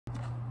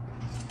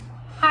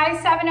Hi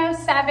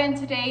 707,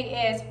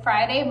 today is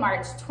Friday,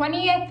 March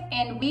 20th,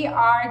 and we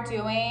are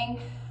doing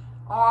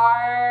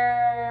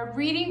our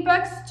reading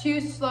books,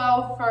 Too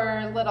Slow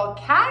for Little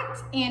Cat,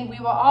 and we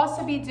will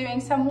also be doing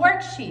some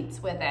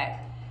worksheets with it.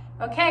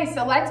 Okay,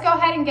 so let's go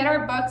ahead and get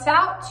our books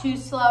out, Too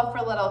Slow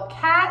for Little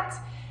Cat,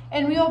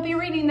 and we will be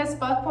reading this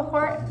book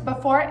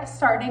before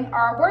starting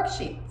our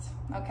worksheets,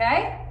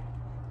 okay?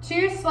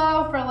 Too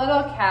Slow for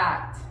Little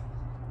Cat.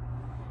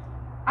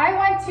 I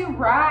want to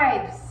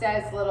ride,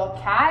 says Little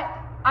Cat.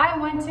 I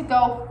want to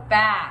go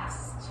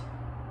fast.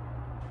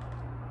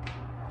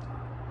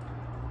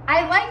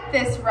 I like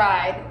this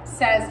ride,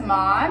 says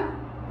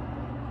Mom.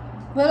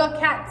 Little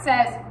Cat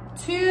says,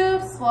 too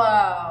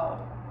slow.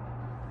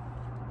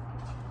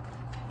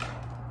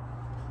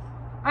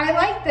 I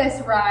like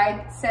this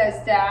ride,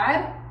 says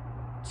Dad.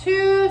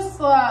 Too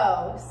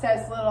slow,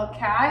 says Little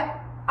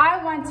Cat.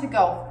 I want to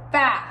go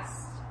fast.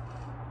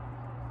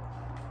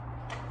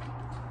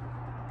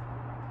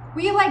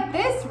 We like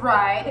this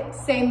ride,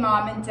 say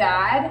Mom and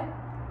Dad.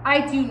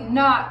 I do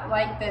not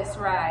like this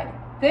ride.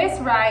 This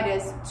ride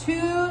is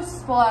too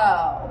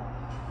slow,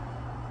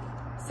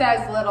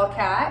 says Little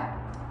Cat.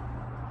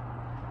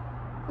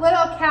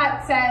 Little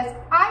Cat says,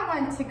 I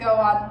want to go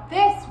on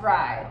this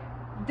ride.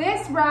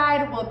 This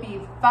ride will be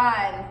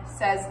fun,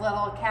 says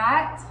Little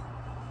Cat.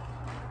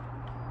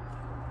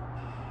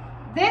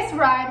 This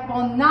ride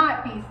will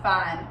not be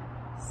fun,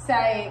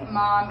 say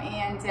Mom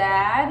and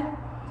Dad.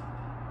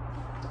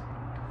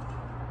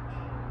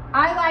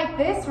 I like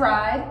this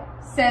ride,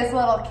 says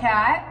Little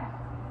Cat.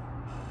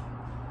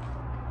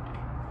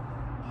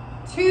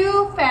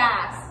 Too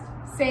fast,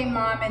 say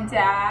Mom and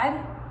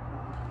Dad.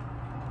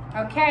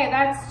 Okay,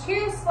 that's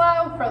too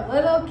slow for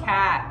Little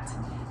Cat.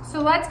 So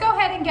let's go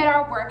ahead and get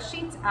our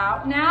worksheets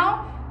out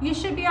now. You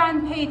should be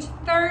on page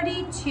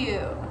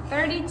 32.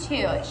 32,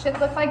 it should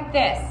look like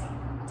this.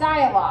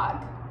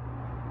 Dialogue.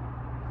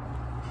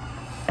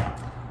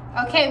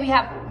 Okay, we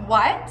have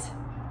what,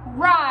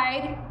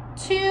 ride,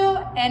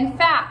 to, and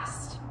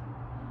fast.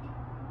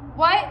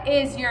 What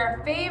is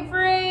your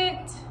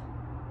favorite?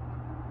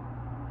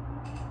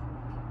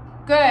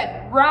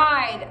 Good,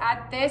 ride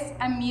at this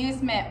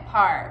amusement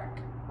park.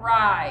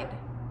 Ride.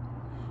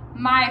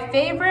 My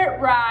favorite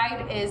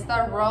ride is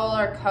the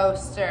roller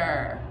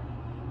coaster.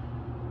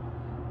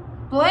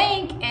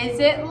 Blank is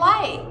it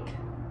like?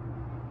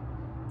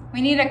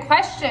 We need a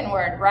question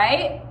word,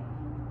 right?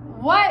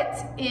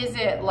 What is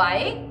it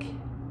like?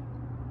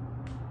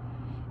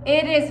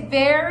 It is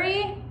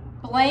very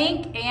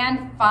blank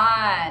and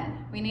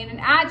fun. We need an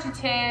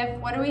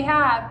adjective. What do we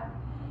have?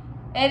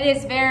 It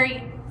is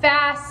very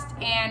fast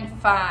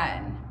and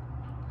fun.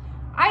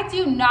 I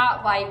do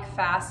not like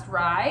fast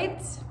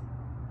rides.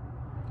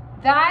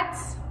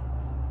 That's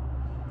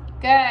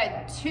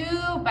good.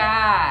 Too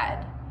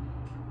bad.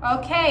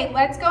 Okay,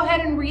 let's go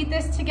ahead and read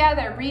this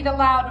together. Read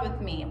aloud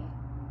with me.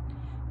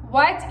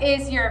 What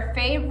is your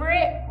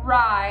favorite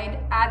ride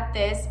at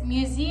this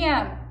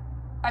amusement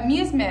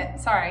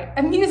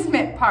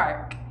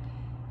park?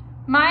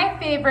 My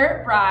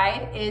favorite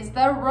ride is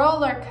the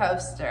roller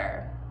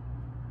coaster.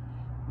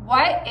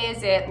 What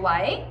is it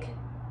like?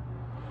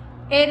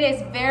 It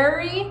is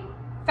very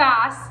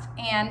fast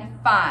and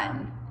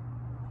fun.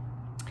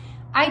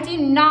 I do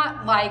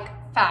not like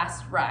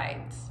fast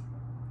rides.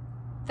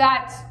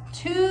 That's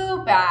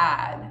too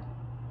bad.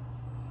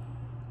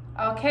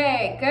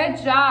 Okay,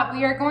 good job.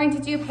 We are going to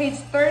do page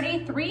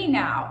 33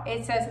 now.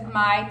 It says,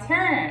 my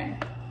turn.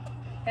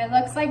 It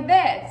looks like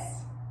this.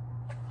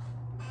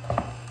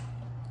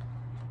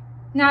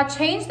 Now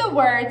change the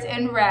words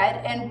in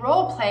red and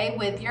role play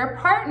with your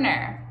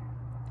partner.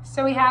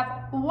 So we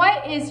have,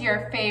 what is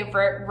your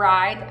favorite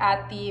ride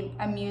at the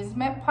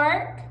amusement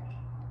park?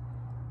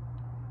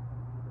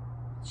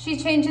 She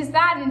changes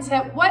that into,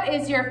 what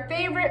is your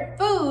favorite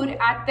food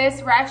at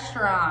this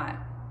restaurant?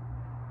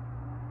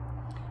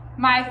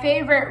 My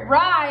favorite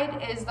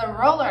ride is the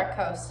roller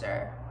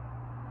coaster.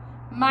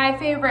 My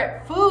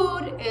favorite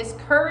food is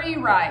curry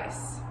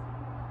rice.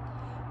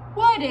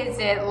 What is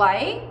it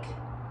like?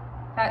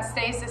 That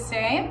stays the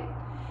same.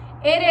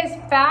 It is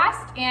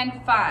fast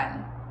and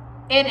fun.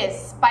 It is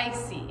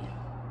spicy.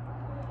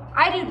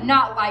 I do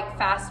not like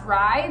fast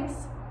rides.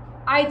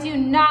 I do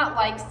not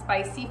like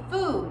spicy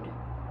food.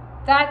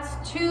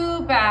 That's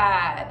too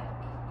bad.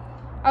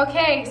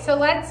 Okay,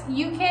 so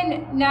you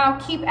can now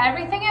keep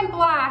everything in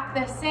black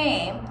the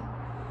same,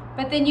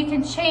 but then you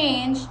can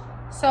change,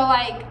 so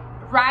like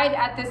ride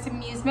at this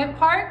amusement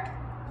park,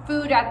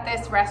 food at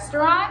this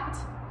restaurant.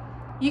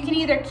 You can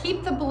either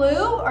keep the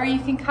blue or you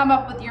can come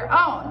up with your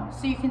own.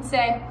 So you can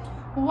say,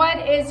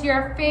 what is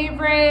your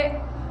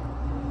favorite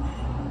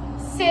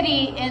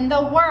city in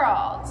the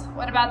world?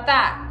 What about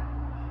that?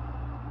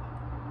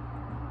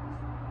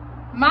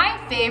 My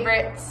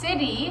favorite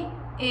city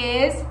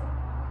is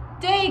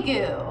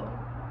Daegu.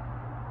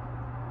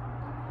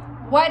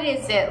 What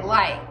is it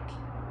like?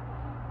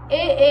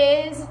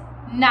 It is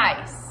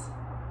nice.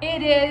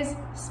 It is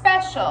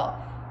special.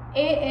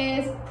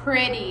 It is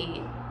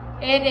pretty.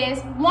 It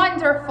is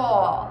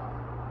wonderful.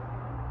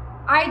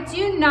 I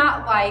do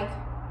not like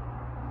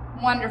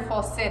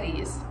wonderful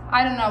cities.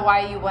 I don't know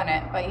why you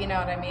wouldn't, but you know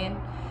what I mean?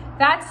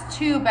 That's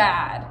too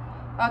bad.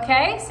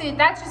 Okay, so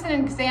that's just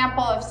an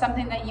example of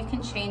something that you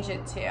can change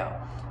it to.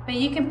 But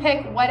you can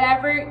pick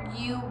whatever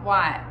you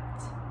want.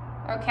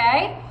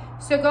 Okay,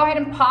 so go ahead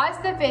and pause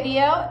the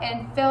video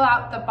and fill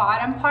out the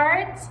bottom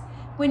part.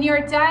 When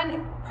you're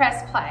done,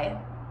 press play.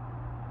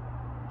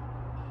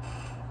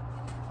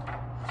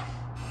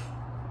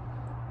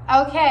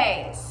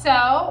 Okay,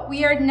 so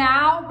we are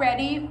now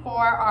ready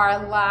for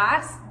our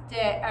last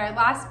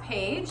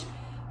page.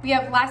 We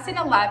have lesson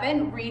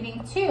 11,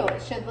 reading 2.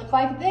 It should look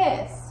like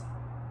this.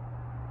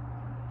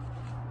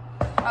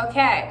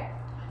 Okay,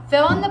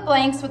 fill in the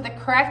blanks with the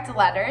correct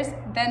letters,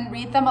 then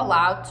read them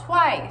aloud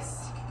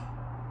twice.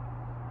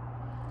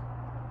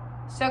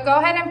 So go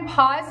ahead and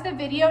pause the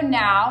video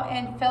now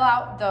and fill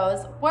out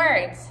those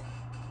words.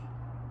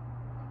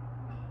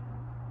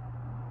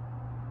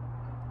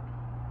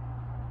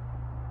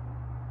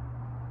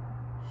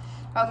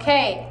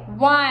 Okay,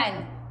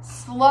 1,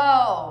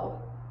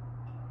 slow.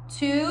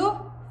 2,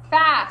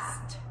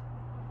 fast.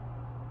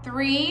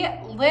 3,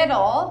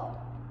 little.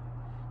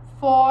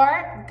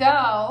 4,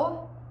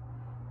 go.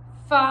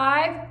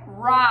 5,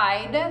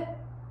 ride.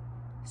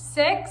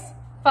 6,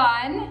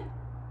 fun.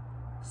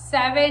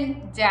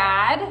 7,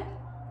 dad.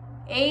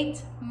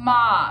 8,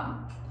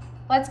 mom.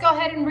 Let's go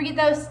ahead and read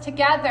those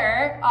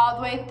together all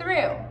the way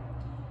through.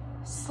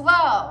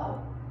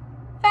 Slow,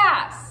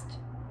 fast,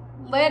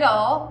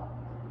 little,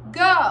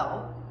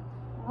 go,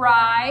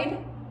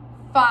 ride,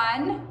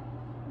 fun,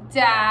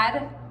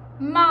 dad,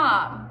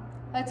 mom.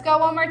 Let's go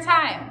one more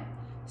time.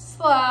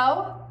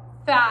 Slow,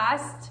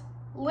 fast,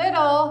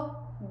 little,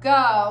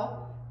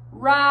 go,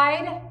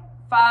 ride,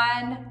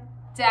 fun,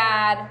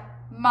 dad,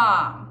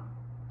 mom.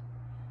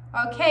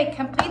 Okay,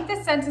 complete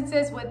the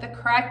sentences with the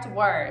correct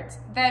words.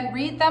 Then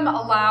read them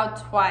aloud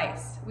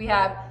twice. We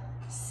have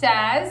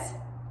says,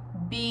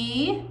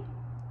 be,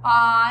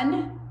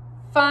 on,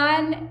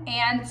 fun,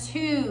 and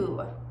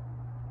to.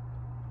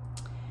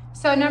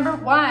 So number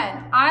 1,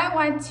 I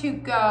want to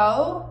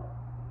go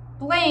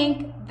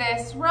blank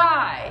this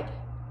ride.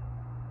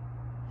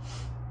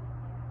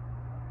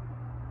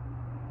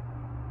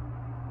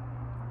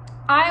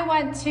 I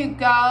want to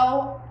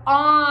go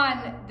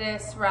on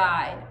this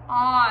ride,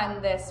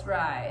 on this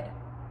ride.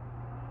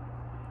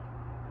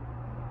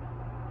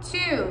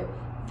 2,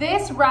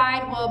 this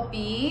ride will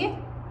be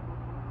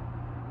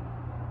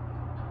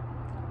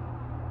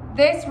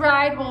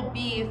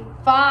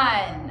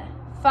fun,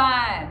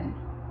 fun.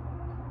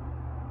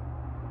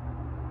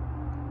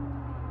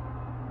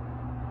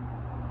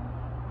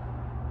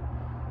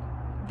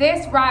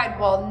 This ride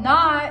will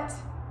not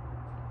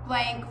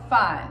blank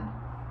fun.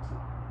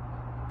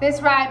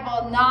 This ride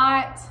will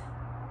not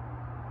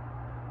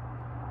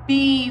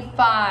be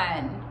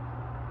fun.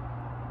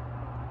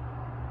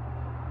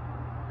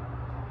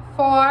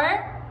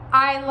 4,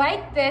 I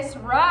like this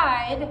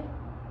ride,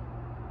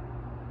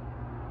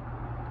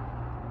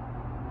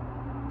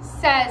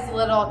 says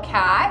little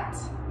cat.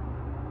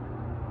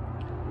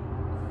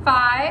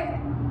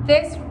 5,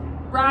 this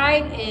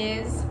ride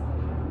is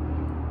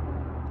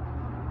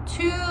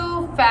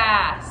too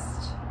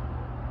fast.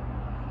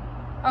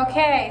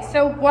 Okay,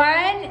 so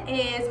 1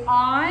 is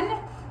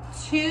on,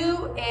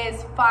 2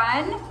 is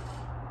fun,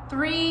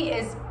 3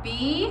 is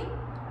be,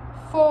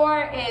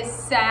 4 is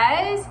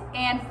says,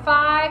 and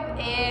 5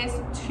 is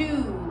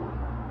to.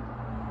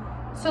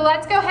 So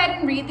let's go ahead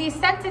and read these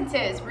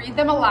sentences. Read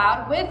them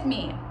aloud with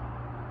me.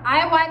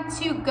 I want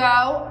to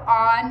go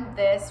on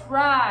this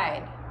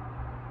ride.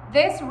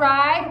 This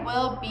ride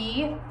will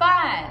be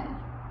fun.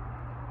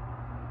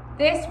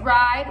 This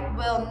ride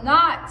will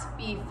not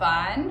be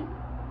fun.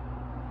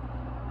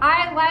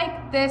 I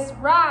like this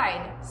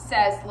ride,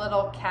 says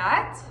little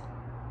cat.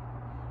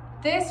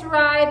 This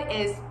ride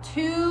is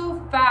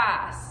too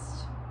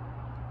fast.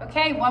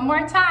 Okay, one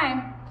more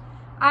time.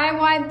 I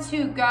want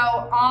to go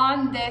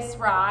on this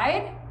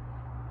ride.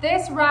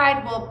 This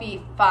ride will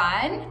be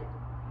fun.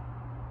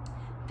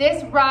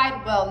 This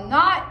ride will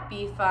not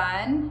be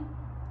fun.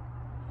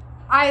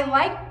 I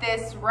like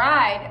this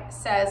ride,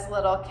 says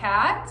little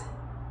cat.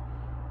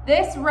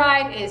 This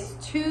ride is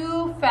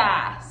too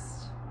fast.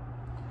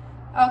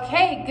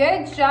 Okay,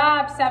 good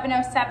job,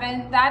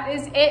 707. That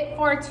is it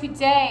for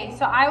today.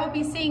 So I will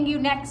be seeing you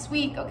next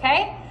week,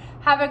 okay?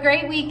 Have a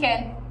great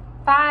weekend.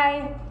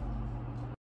 Bye.